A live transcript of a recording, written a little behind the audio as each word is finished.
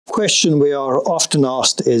Question we are often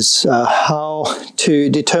asked is how to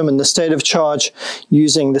determine the state of charge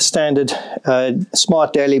using the standard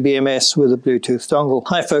smart Daly BMS with a Bluetooth dongle.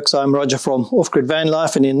 Hi folks, I'm Roger from Offgrid Van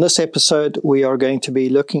Life, and in this episode we are going to be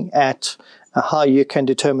looking at how you can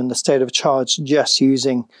determine the state of charge just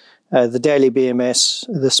using the Daly BMS,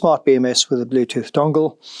 the smart BMS with a Bluetooth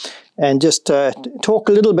dongle, and just talk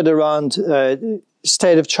a little bit around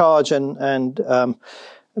state of charge and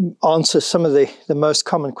answer some of the most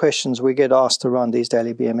common questions we get asked around these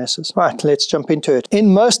Daly BMSs. Right, let's jump into it.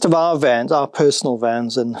 In most of our vans, our personal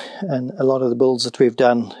vans, and a lot of the builds that we've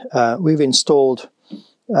done, we've installed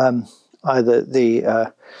either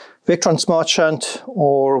the Victron Smart Shunt,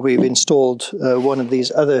 or we've installed one of these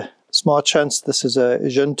other Smart Shunts. This is a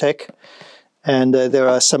Juntec, and there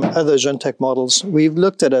are some other Juntec models. We've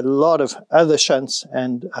looked at a lot of other shunts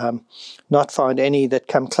and not found any that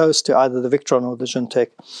come close to either the Victron or the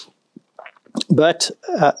Juntec. But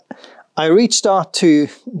I reached out to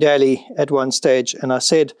Daly at one stage and I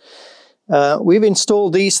said, we've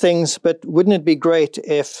installed these things, but wouldn't it be great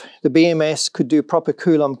if the BMS could do proper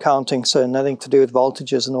Coulomb counting, so nothing to do with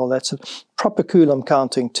voltages and all that, so proper Coulomb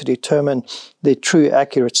counting to determine the true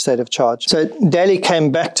accurate state of charge. So Daly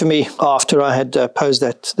came back to me after I had posed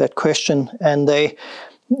that question, and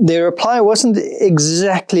their reply wasn't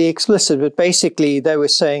exactly explicit, but basically they were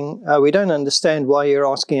saying, we don't understand why you're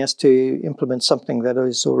asking us to implement something that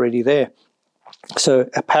is already there. So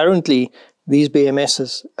apparently these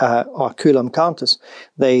BMSs are Coulomb counters.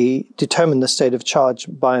 They determine the state of charge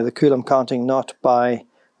by the Coulomb counting, not by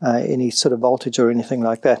any sort of voltage or anything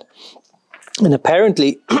like that. And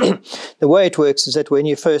apparently, the way it works is that when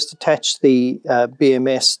you first attach the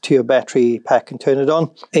BMS to your battery pack and turn it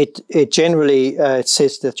on, it generally it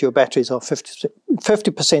says that your batteries are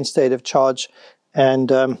 50% state of charge, and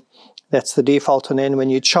that's the default. And then when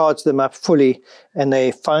you charge them up fully and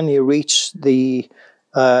they finally reach the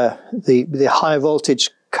high voltage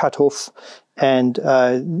cutoff, and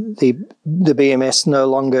the BMS no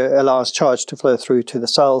longer allows charge to flow through to the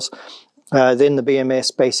cells, then the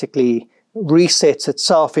BMS basically resets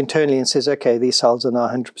itself internally and says, okay, these cells are now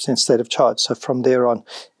 100% state of charge. So from there on,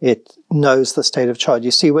 it knows the state of charge.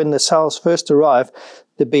 You see, when the cells first arrive,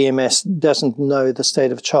 the BMS doesn't know the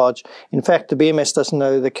state of charge. In fact, the BMS doesn't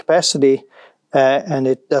know the capacity, and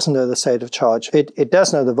it doesn't know the state of charge. It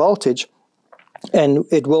does know the voltage, and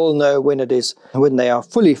it will know when they are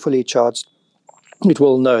fully charged. It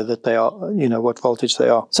will know that they are, what voltage they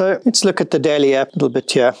are. So let's look at the Daly app a little bit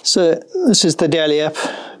here. So this is the Daly app.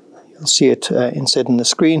 You'll see it inset in the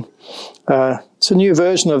screen. It's a new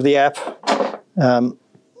version of the app.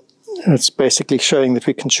 It's basically showing that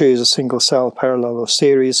we can choose a single cell, parallel, or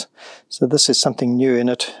series. So this is something new in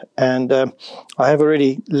it. And I have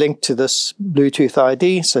already linked to this Bluetooth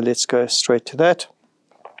ID, so let's go straight to that.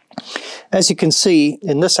 As you can see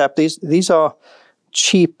in this app, these are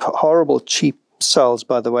cheap, horrible cheap cells,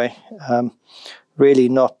 by the way. Really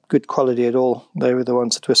not good quality at all. They were the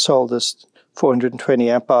ones that were sold as 420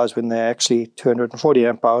 amp hours when they're actually 240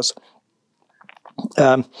 amp hours.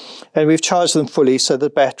 And we've charged them fully, so the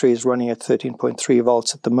battery is running at 13.3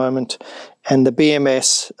 volts at the moment, and the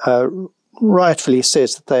BMS rightfully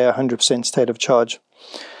says that they are 100% state of charge.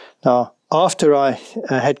 Now, after I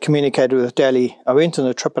had communicated with Daly, I went on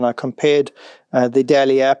a trip and I compared the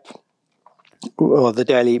Daly app, or the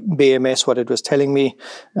Daly BMS, what it was telling me,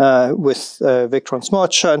 with Victron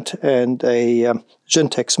Smart Shunt and a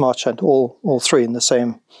Juntec Smart Shunt, all three on the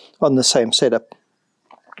same setup.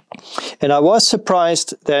 And I was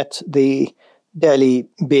surprised that the Daly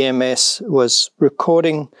BMS was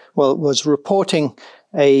reporting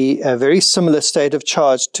a very similar state of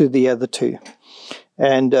charge to the other two.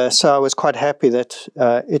 And so I was quite happy that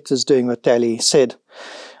it is doing what Daly said.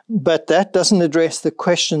 But that doesn't address the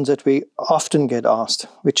questions that we often get asked,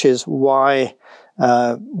 which is why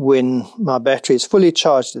when my battery is fully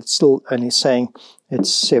charged, it's still only saying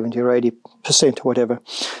it's 70 or 80% or whatever.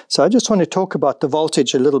 So I just want to talk about the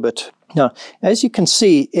voltage a little bit. Now, as you can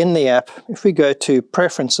see in the app, if we go to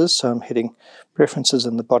Preferences, so I'm hitting Preferences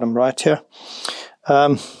in the bottom right here.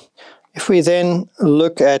 If we then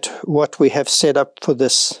look at what we have set up for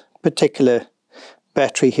this particular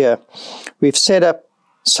battery here, we've set up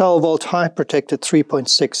cell volt high protected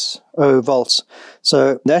 3.60 volts.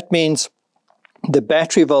 So that means the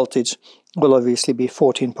battery voltage will obviously be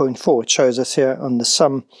 14.4. It shows us here on the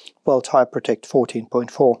sum volt high protect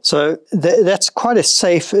 14.4. So that's quite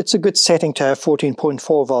it's a good setting to have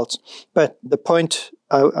 14.4 volts. But the point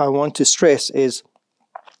I want to stress is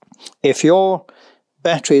if your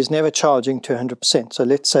battery is never charging to 100%. So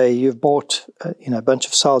let's say you've bought a bunch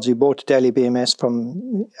of cells, you bought a Daly BMS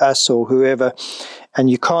from us or whoever, and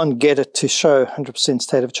you can't get it to show 100%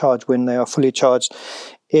 state of charge when they are fully charged.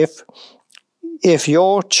 If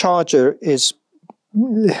your charger is,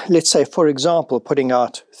 let's say, for example, putting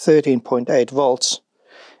out 13.8 volts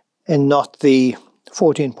and not the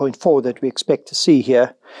 14.4 that we expect to see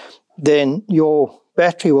here, then your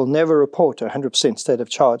battery will never report a 100% state of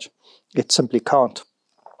charge. It simply can't,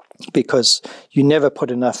 because you never put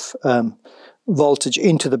enough voltage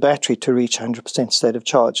into the battery to reach 100% state of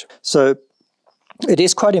charge. So it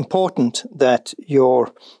is quite important that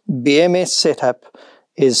your BMS setup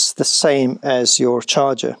is the same as your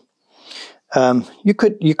charger. You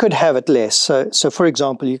could have it less. So for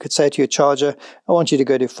example, you could say to your charger, I want you to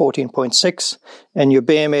go to 14.6, and your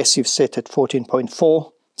BMS you've set at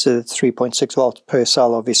 14.4, so it's 3.6 volts per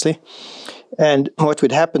cell, obviously. And what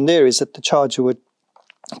would happen there is that the charger would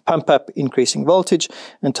pump up increasing voltage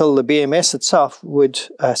until the BMS itself would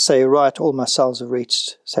say, right, all my cells have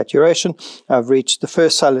reached saturation. The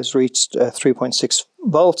first cell has reached 3.6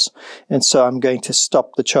 volts, and so I'm going to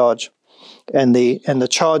stop the charge. And the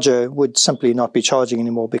charger would simply not be charging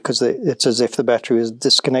anymore, because it's as if the battery is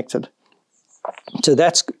disconnected. So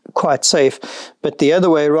that's quite safe. But the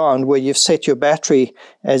other way around, where you've set your battery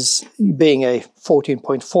as being a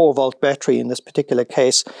 14.4 volt battery in this particular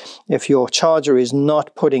case, if your charger is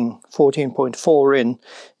not putting 14.4 in,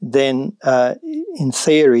 then in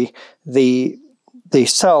theory the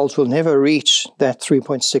cells will never reach that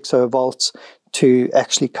 3.60 volts to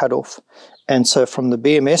actually cut off. And so from the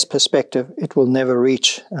BMS perspective, it will never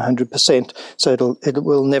reach 100%. So it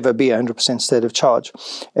will never be 100% state of charge.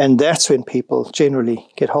 And that's when people generally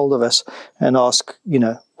get hold of us and ask,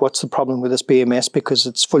 what's the problem with this BMS? Because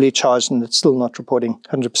it's fully charged and it's still not reporting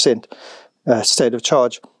 100% state of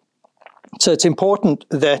charge. So it's important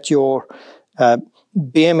that your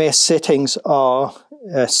BMS settings are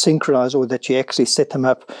synchronized, or that you actually set them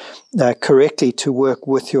up correctly to work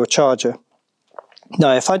with your charger.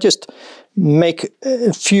 Now, if I just make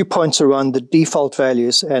a few points around the default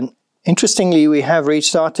values, and interestingly, we have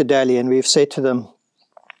reached out to Daly and we've said to them,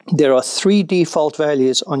 there are 3 default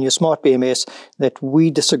values on your smart BMS that we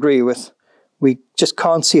disagree with. We just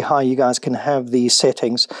can't see how you guys can have these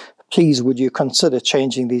settings. Please, would you consider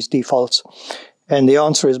changing these defaults? And the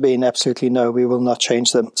answer has been absolutely no, we will not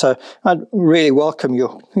change them. So I'd really welcome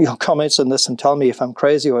your comments on this and tell me if I'm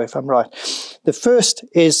crazy or if I'm right. The first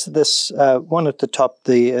is this one at the top,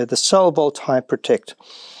 the cell volt high protect.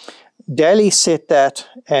 Daly set that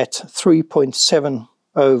at 3.70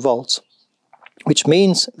 volts, which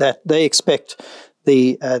means that they expect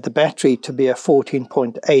the battery to be a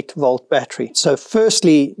 14.8 volt battery. So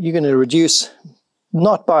firstly, you're going to reduce,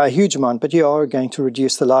 not by a huge amount, but you are going to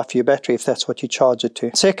reduce the life of your battery if that's what you charge it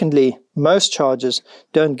to. Secondly, most chargers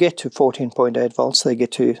don't get to 14.8 volts, they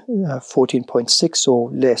get to 14.6 or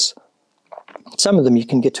less. Some of them you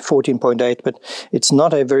can get to 14.8, but it's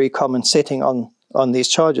not a very common setting on these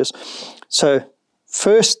chargers. So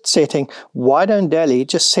first setting, why don't Daly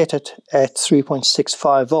just set it at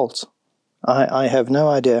 3.65 volts? I have no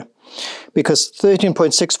idea. Because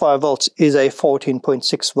 13.65 volts is a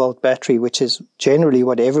 14.6 volt battery, which is generally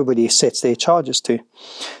what everybody sets their chargers to.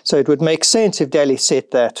 So it would make sense if Daly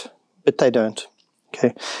set that, but they don't.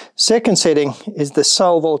 Okay. Second setting is the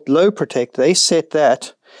cell volt low protect. They set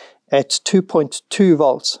that at 2.2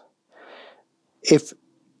 volts.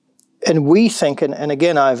 And we think, and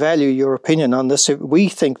again, I value your opinion on this, we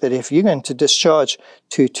think that if you're going to discharge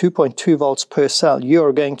to 2.2 volts per cell,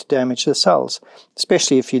 you're going to damage the cells,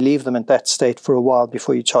 especially if you leave them at that state for a while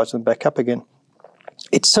before you charge them back up again.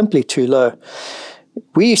 It's simply too low.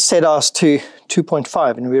 We set ours to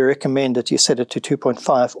 2.5, and we recommend that you set it to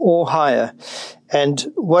 2.5 or higher.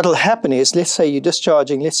 And what will happen is, let's say you're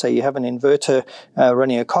discharging, let's say you have an inverter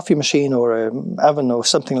running a coffee machine or an oven or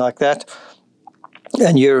something like that,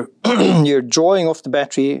 and you're drawing off the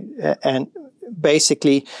battery, and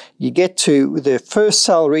basically you get to the first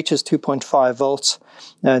cell reaches 2.5 volts.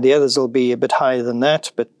 The others will be a bit higher than that,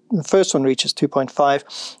 but the first one reaches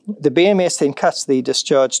 2.5. The BMS then cuts the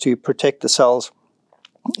discharge to protect the cells.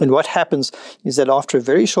 And what happens is that after a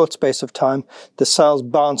very short space of time, the cells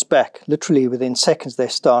bounce back. Literally within seconds, they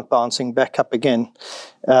start bouncing back up again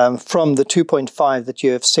from the 2.5 that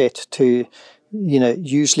you have set to,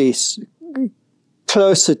 usually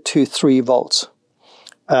closer to 3 volts,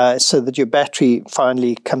 so that your battery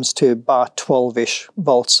finally comes to about 12-ish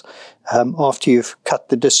volts after you've cut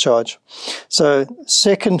the discharge. So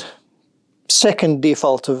second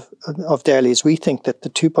default of Daly is we think that the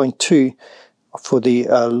 2.2 for the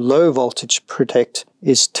low voltage protect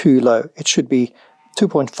is too low. It should be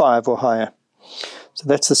 2.5 or higher. So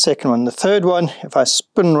that's the second one. The third one, if I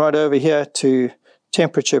spin right over here to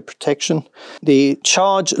temperature protection, the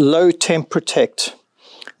charge low temp protect,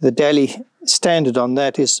 the Daly standard on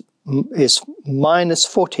that is minus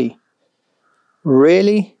 40.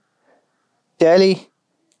 Really? Daly,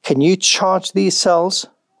 can you charge these cells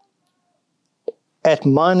at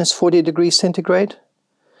minus 40 degrees centigrade?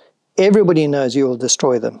 Everybody knows you will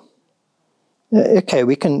destroy them. Okay,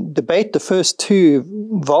 we can debate the first two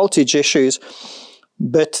voltage issues,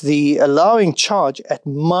 but the allowing charge at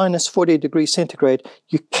minus 40 degrees centigrade,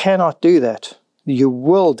 you cannot do that. You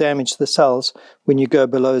will damage the cells when you go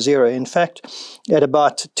below zero. In fact, at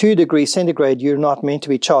about 2 degrees centigrade, you're not meant to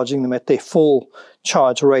be charging them at their full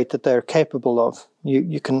charge rate that they're capable of.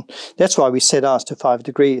 That's why we set ours to 5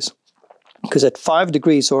 degrees. Because at 5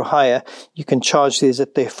 degrees or higher, you can charge these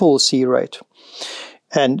at their full C rate.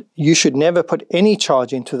 And you should never put any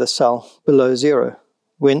charge into the cell below zero.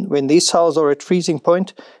 When these cells are at freezing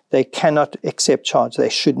point, they cannot accept charge. They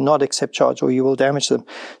should not accept charge or you will damage them.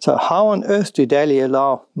 So how on earth do Daly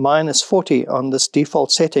allow minus 40 on this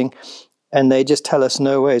default setting and they just tell us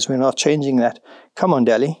no ways, we're not changing that? Come on,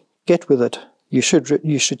 Daly, get with it. You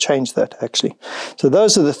should change that, actually. So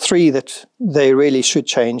those are the three that they really should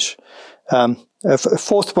change. A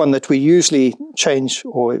fourth one that we usually change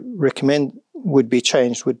or recommend would be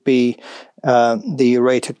changed would be the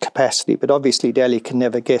rated capacity. But obviously Daly can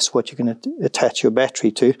never guess what you're going to attach your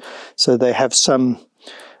battery to. So they have some,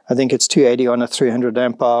 I think it's 280 on a 300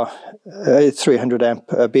 amp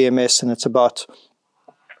BMS, and it's about,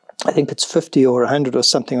 I think it's 50 or 100 or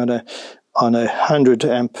something on a 100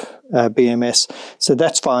 amp BMS. So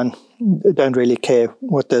that's fine. Don't really care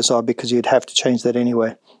what those are because you'd have to change that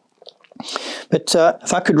anyway. But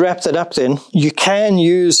if I could wrap that up, then you can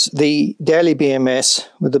use the Daly BMS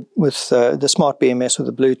with the Smart BMS with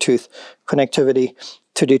the Bluetooth connectivity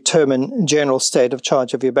to determine general state of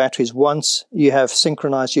charge of your batteries once you have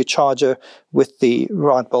synchronized your charger with the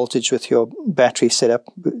right voltage with your battery setup,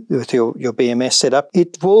 with your BMS setup.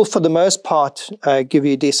 It will, for the most part, give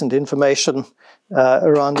you decent information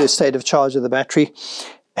around the state of charge of the battery.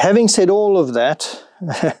 Having said all of that,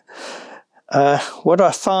 what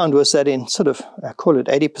I found was that in sort of, I call it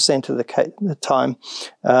 80% of the time,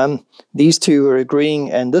 these two were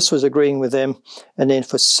agreeing and this was agreeing with them. And then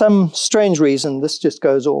for some strange reason, this just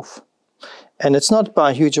goes off. And it's not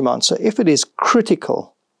by a huge amount. So if it is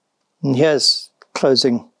critical, and here's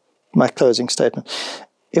my closing statement.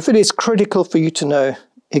 If it is critical for you to know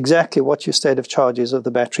exactly what your state of charge is of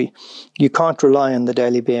the battery, you can't rely on the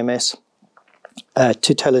Daly BMS.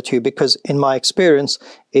 To tell it to you, because in my experience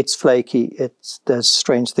it's flaky, it does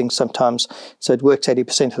strange things sometimes, so it works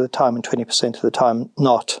 80% of the time and 20% of the time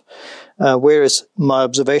not. Whereas my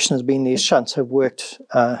observation has been these shunts have worked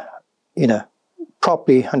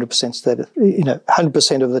properly 100% that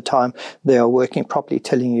 100% of the time they are working properly,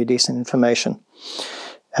 telling you decent information.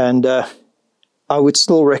 And I would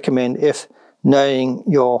still recommend, if knowing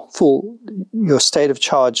your state of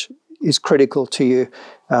charge is critical to you,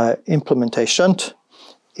 implement a shunt.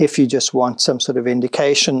 If you just want some sort of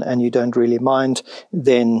indication and you don't really mind,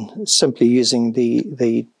 then simply using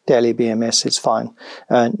the Daly BMS is fine,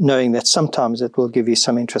 knowing that sometimes it will give you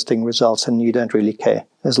some interesting results and you don't really care,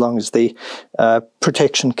 as long as the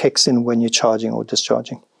protection kicks in when you're charging or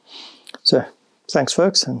discharging. So thanks,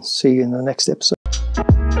 folks, and see you in the next episode.